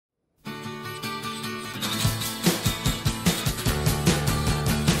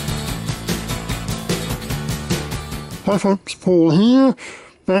Hi folks, Paul here,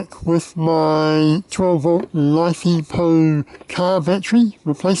 back with my 12 volt LiFePO car battery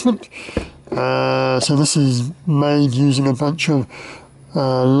replacement. So this is made using a bunch of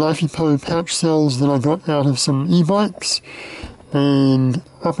LiFePO pouch cells that I got out of some e-bikes, and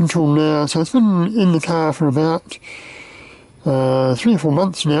up until now, so it's been in the car for about 3 or 4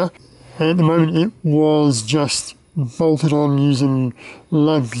 months now. At the moment it was just bolted on using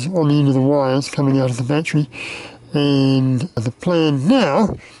lugs on the end of the wires coming out of the battery, and the plan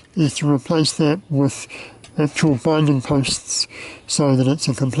now is to replace that with actual binding posts so that it's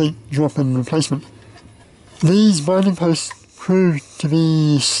a complete drop-in replacement. These binding posts proved to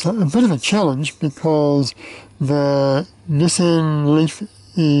be a bit of a challenge because the Nissan Leaf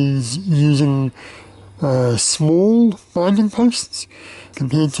is using small binding posts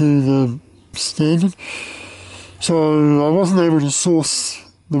compared to the standard. So I wasn't able to source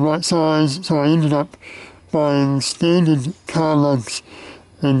the right size, so I ended up buying standard car lugs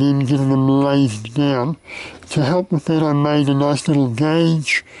and then getting them laid down. To help with that, I made a nice little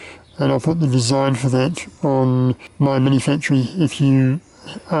gauge, and I'll put the design for that on my mini factory if you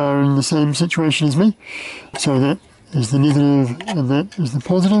are in the same situation as me. So that is the negative and that is the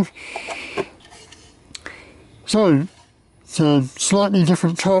positive. So it's a slightly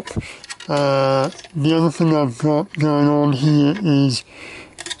different top. The other thing I've got going on here is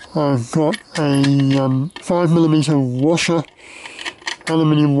I've got a 5mm washer,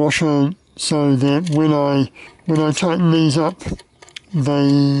 aluminium washer, so that when I tighten these up,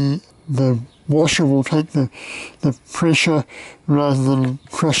 the washer will take the pressure rather than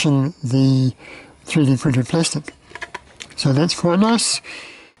crushing the 3D printed plastic. So that's quite nice.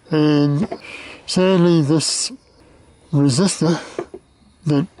 And sadly, this resistor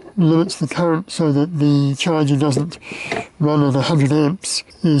that limits the current so that the charger doesn't run at 100 amps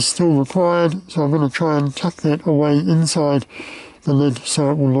is still required, so I'm going to try and tuck that away inside the lid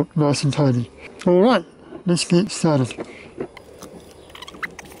so it will look nice and tidy. Alright, let's get started.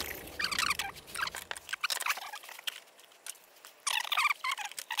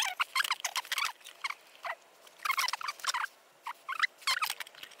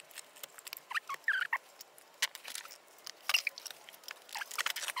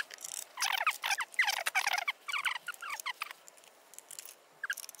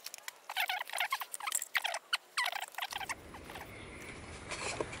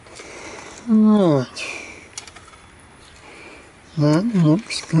 Right, that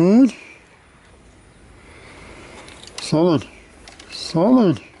looks good. Solid,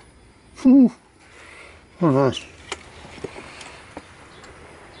 solid. Whew. All right.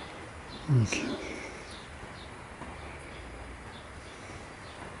 Okay.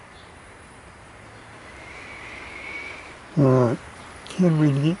 All right. Can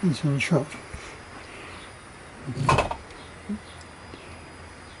we get this in shot?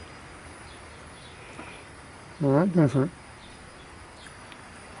 All right, go for it.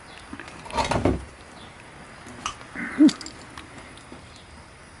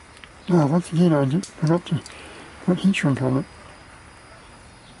 Oh, once again, I forgot to put heat shrink on it.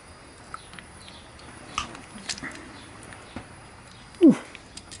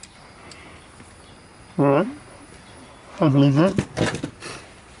 All right, I believe that.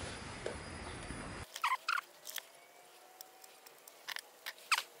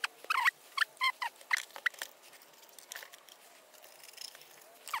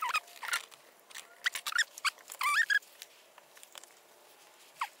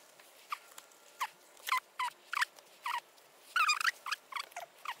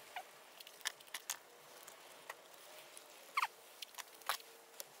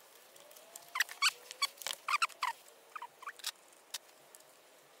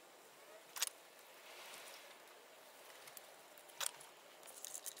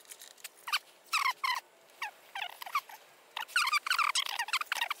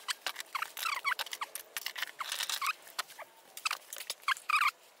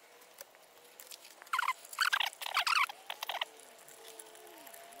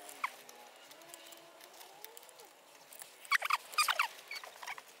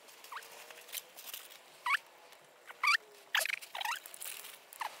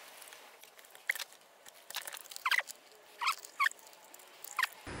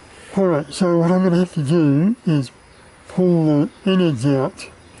 Alright, so what I'm going to have to do is pull the innards out,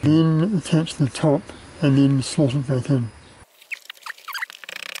 then attach the top, and then slot it back in.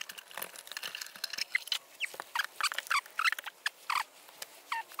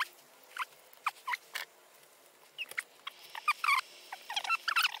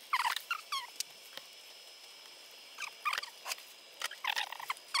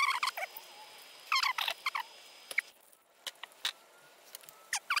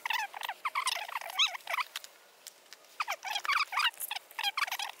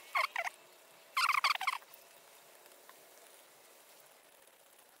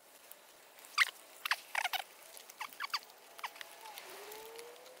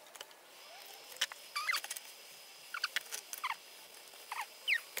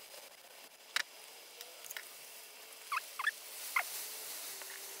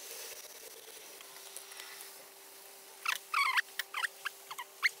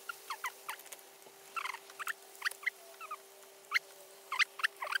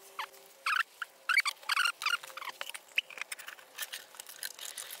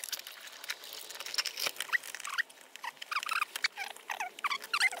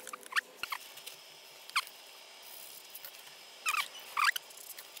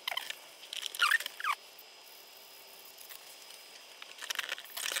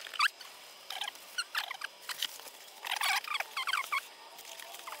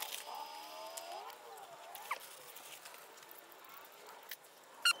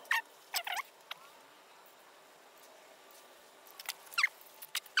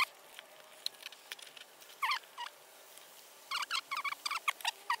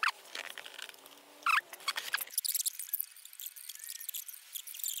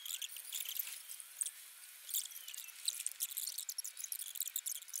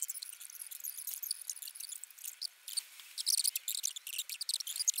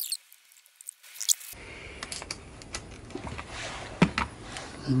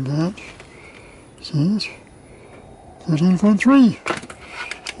 And that says 13.3.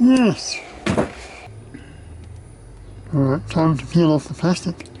 Yes. Alright, time to peel off the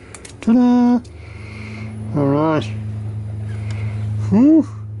plastic. Ta-da! Alright. Whew.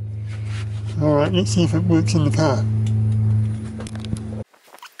 Alright, let's see if it works in the car.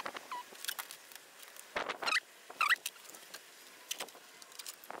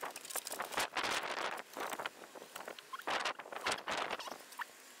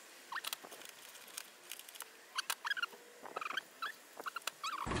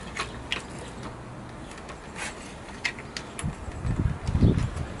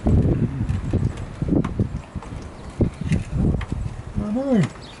 Oh no!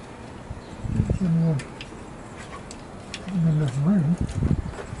 It's in enough room.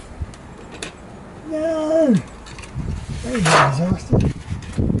 No! That is a disaster.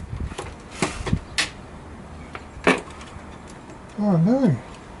 Oh no!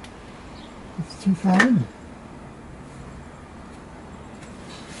 It's too far in.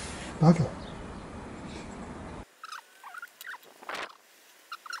 Bugger.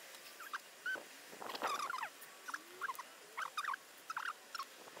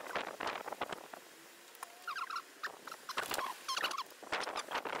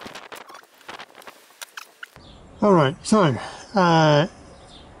 Alright, so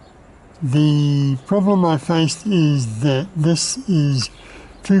the problem I faced is that this is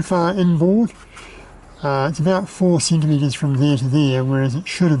too far inboard. It's about 4 centimetres from there to there, whereas it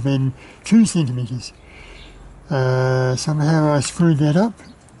should have been 2 centimetres. Somehow I screwed that up,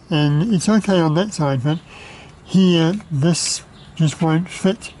 and it's okay on that side, but here this just won't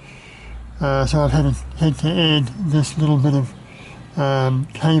fit. So I've had to add this little bit of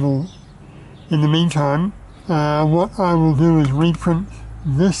cable in the meantime. What I will do is reprint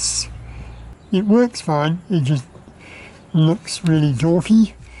this. It works fine, it just looks really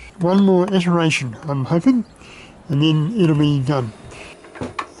dorky. One more iteration, I'm hoping, and then it'll be done.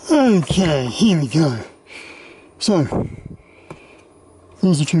 Okay, here we go. So,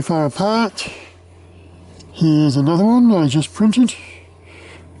 these are too far apart. Here's another one I just printed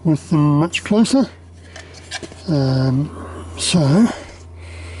with them much closer. So,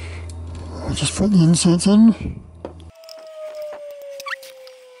 I'll just put the inserts in.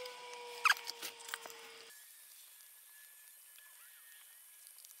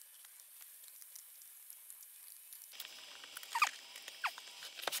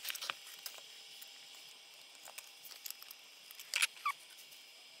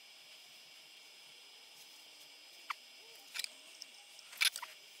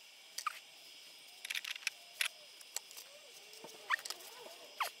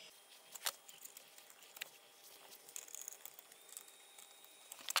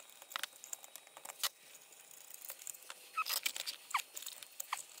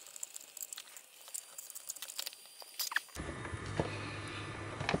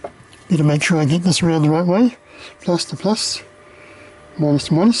 Better make sure I get this around the right way. Plus to plus, minus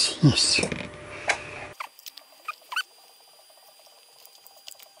to minus, yes.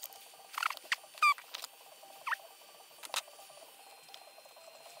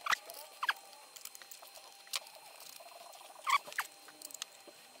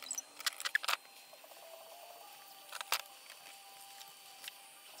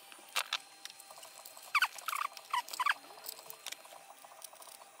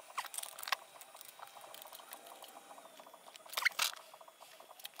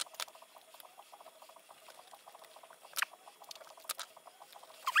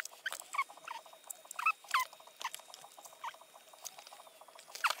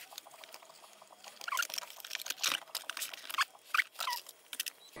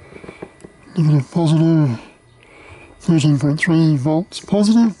 Negative positive, 13.3 volts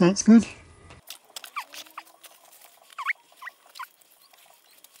positive, that's good.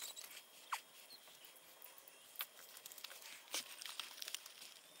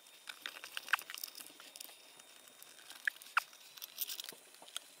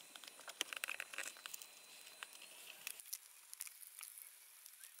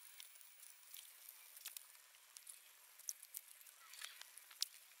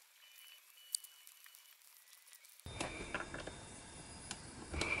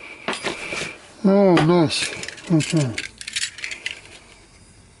 Oh, nice. Okay.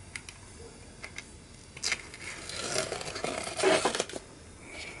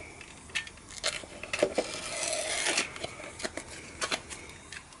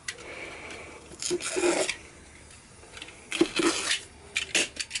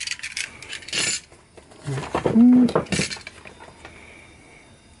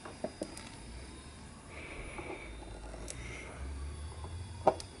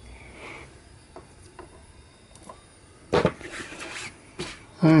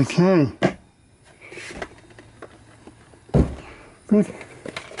 Okay. Good.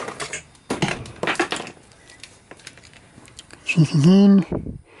 Check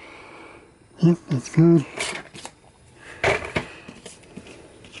again. Yep, that's good.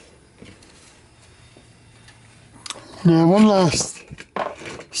 Now one last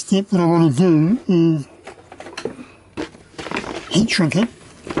step that I want to do is heat shrink it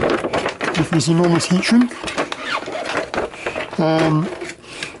with this enormous heat shrink.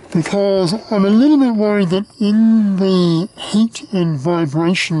 Because I'm a little bit worried that in the heat and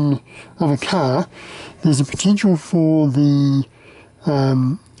vibration of a car, there's a potential for the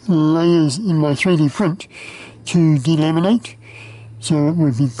layers in my 3D print to delaminate. So it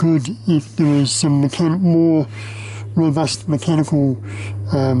would be good if there was some more robust mechanical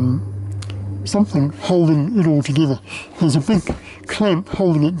something holding it all together. There's a big clamp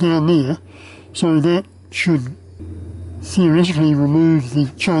holding it down there, so that should theoretically remove the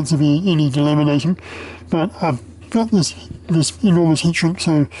chance of any delaminating, but I've got this enormous heat shrink,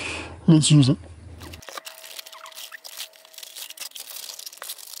 so let's use it.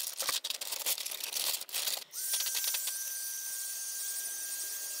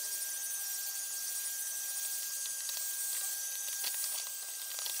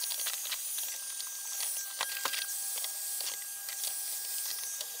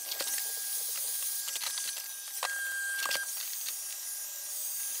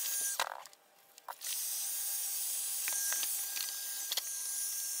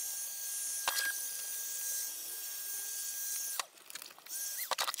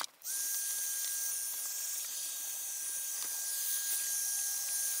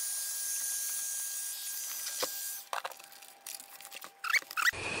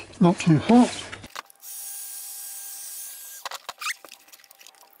 Not too hot.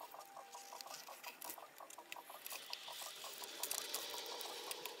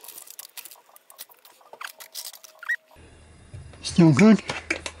 Still good.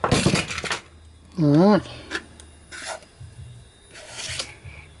 Alright.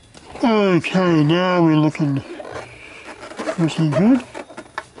 Okay, now we're looking pretty good.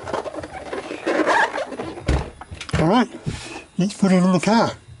 Alright, let's put it in the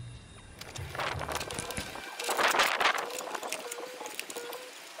car.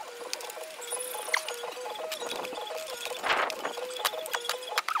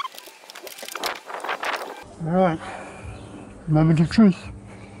 Alright, moment of truth.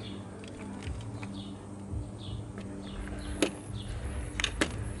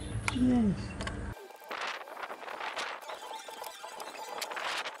 Yes.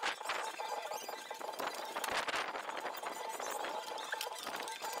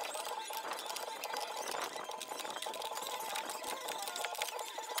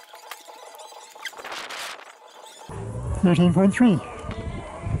 $13.3.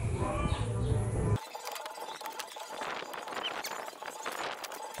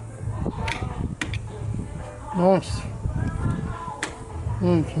 Nice.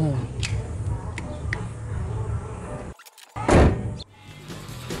 Okay.